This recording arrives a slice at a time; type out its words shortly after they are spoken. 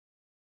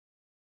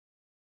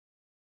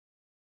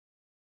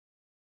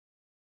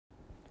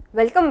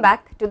Welcome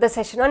back to the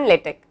session on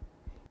LaTeX.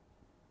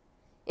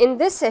 In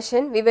this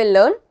session, we will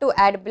learn to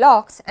add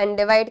blocks and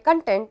divide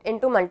content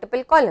into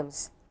multiple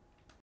columns.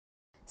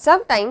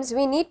 Sometimes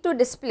we need to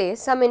display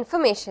some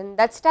information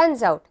that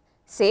stands out,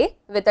 say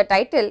with a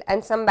title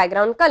and some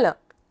background color,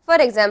 for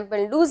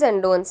example do's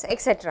and don'ts,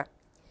 etc.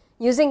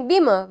 Using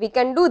Beamer, we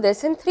can do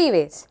this in three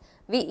ways.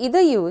 We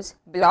either use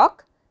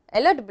block,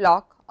 alert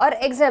block or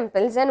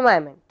examples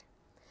environment.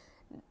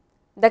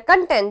 The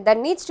content that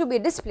needs to be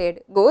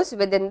displayed goes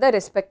within the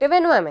respective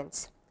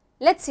environments.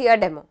 Let's see a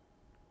demo.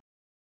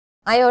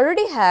 I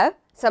already have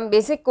some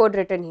basic code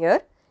written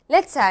here.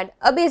 Let's add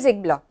a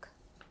basic block.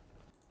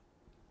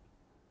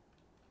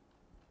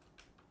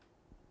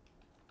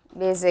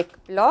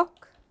 Basic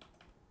block,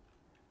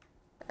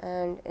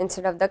 and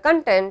instead of the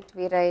content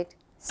we write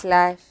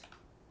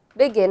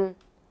 /begin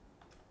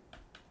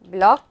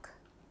block.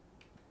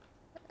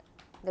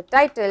 The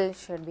title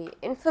should be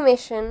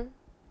information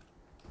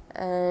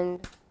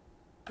and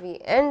we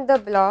end the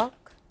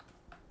block,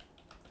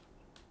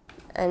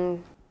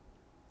 and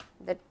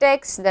the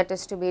text that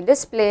is to be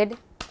displayed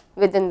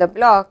within the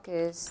block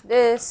is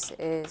this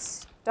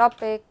is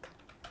topic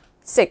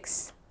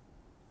 6.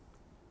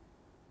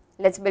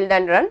 Let's build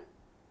and run.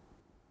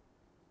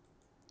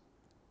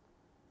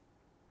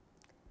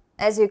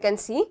 As you can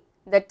see,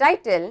 the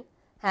title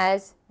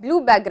has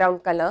blue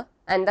background color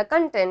and the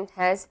content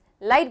has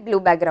light blue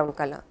background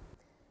color.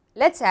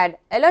 Let's add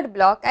alert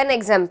block and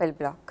example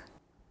block.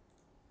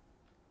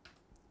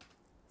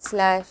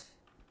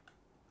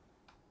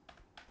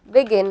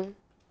 /begin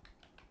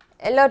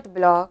alert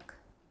block,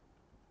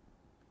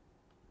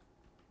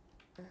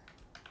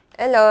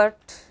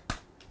 alert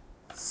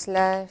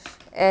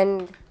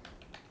 /end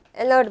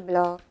alert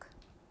block.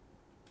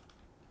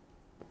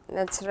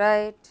 Let's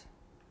write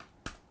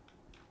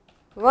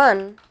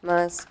one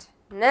must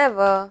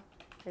never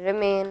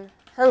remain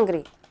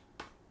hungry.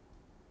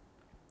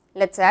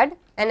 Let's add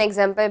an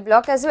example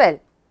block as well.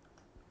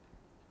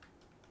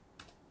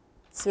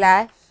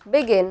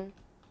 /begin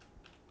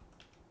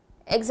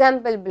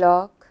example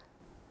block,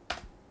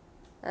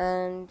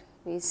 and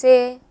we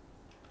say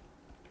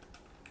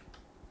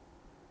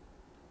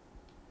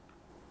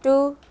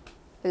 2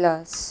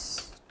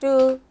 plus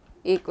 2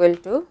 equal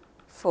to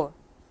 4.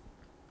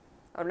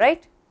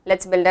 Alright,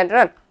 let's build and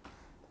run.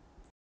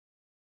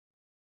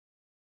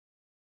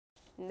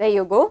 There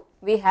you go,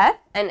 we have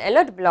an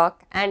alert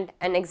block and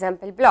an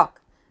example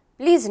block.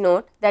 Please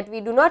note that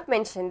we do not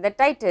mention the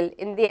title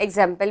in the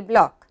example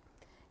block.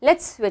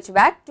 Let's switch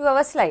back to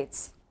our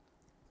slides.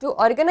 To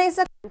organize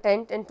the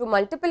content into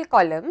multiple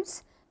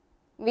columns,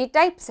 we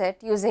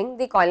typeset using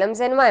the columns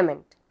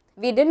environment.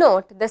 We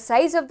denote the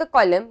size of the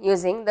column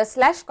using the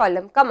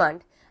 /column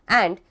command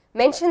and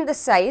mention the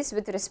size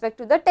with respect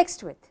to the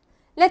text width.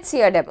 Let's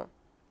see a demo.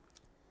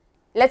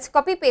 Let's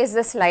copy paste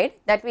the slide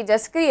that we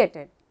just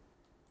created.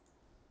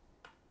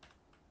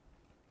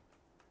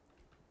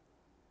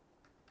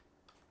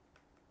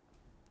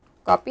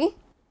 Copy,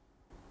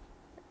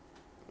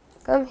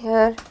 come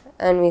here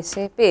and we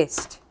say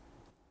paste.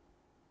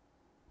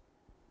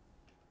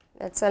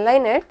 Let's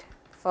align it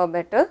for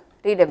better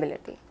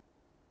readability.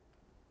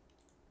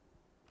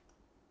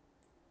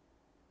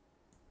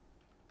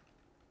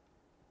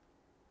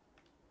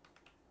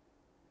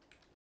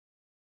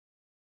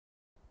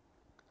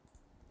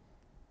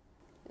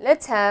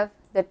 Let's have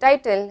the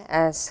title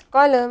as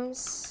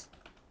columns.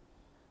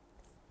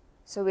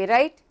 So we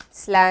write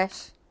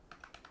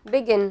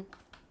 /begin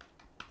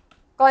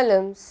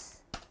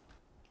columns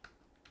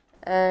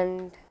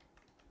and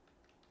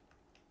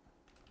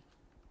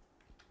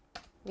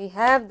we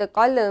have the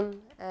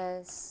column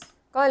as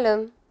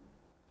column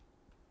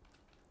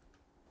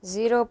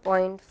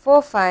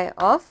 0.45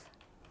 of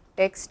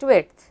text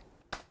width.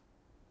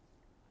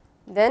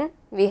 Then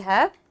we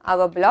have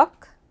our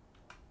block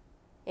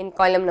in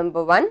column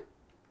number 1,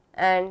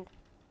 and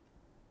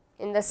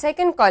in the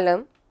second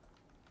column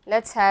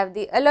let's have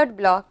the alert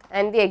block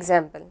and the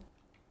example.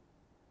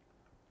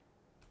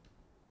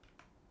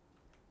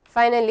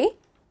 Finally,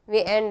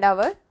 we end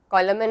our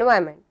column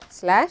environment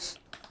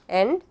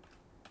 /end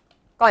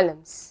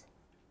columns.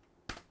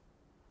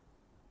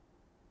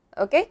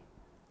 Okay,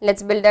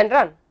 let's build and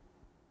run.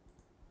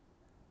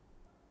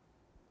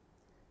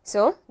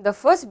 So, the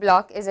first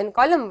block is in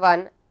column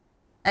 1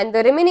 and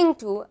the remaining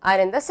 2 are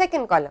in the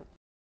second column.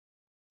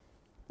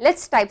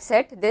 Let's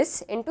typeset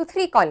this into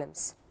 3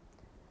 columns.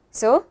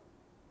 So,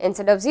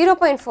 instead of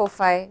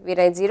 0.45, we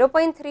write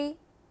 0.3,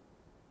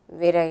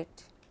 we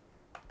write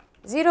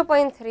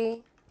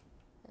 0.3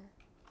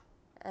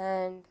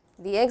 and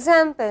the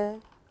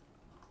example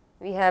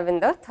we have in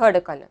the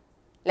third column.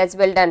 Let's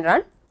build and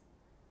run.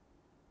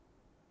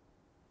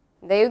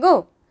 There you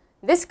go.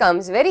 This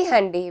comes very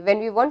handy when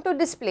we want to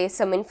display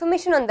some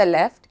information on the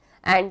left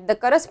and the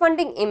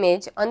corresponding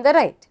image on the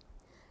right.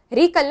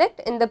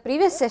 Recollect, in the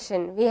previous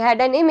session we had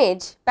an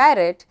image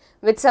parrot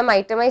with some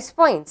itemized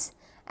points.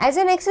 As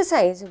an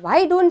exercise,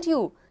 why don't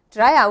you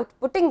try out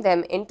putting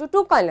them into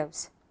 2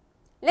 columns?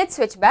 Let's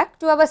switch back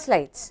to our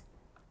slides.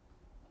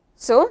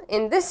 So,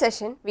 in this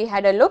session, we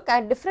had a look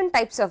at different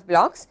types of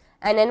blocks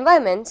and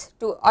environments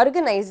to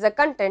organize the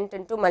content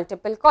into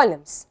multiple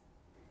columns.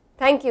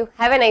 Thank you.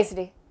 Have a nice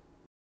day.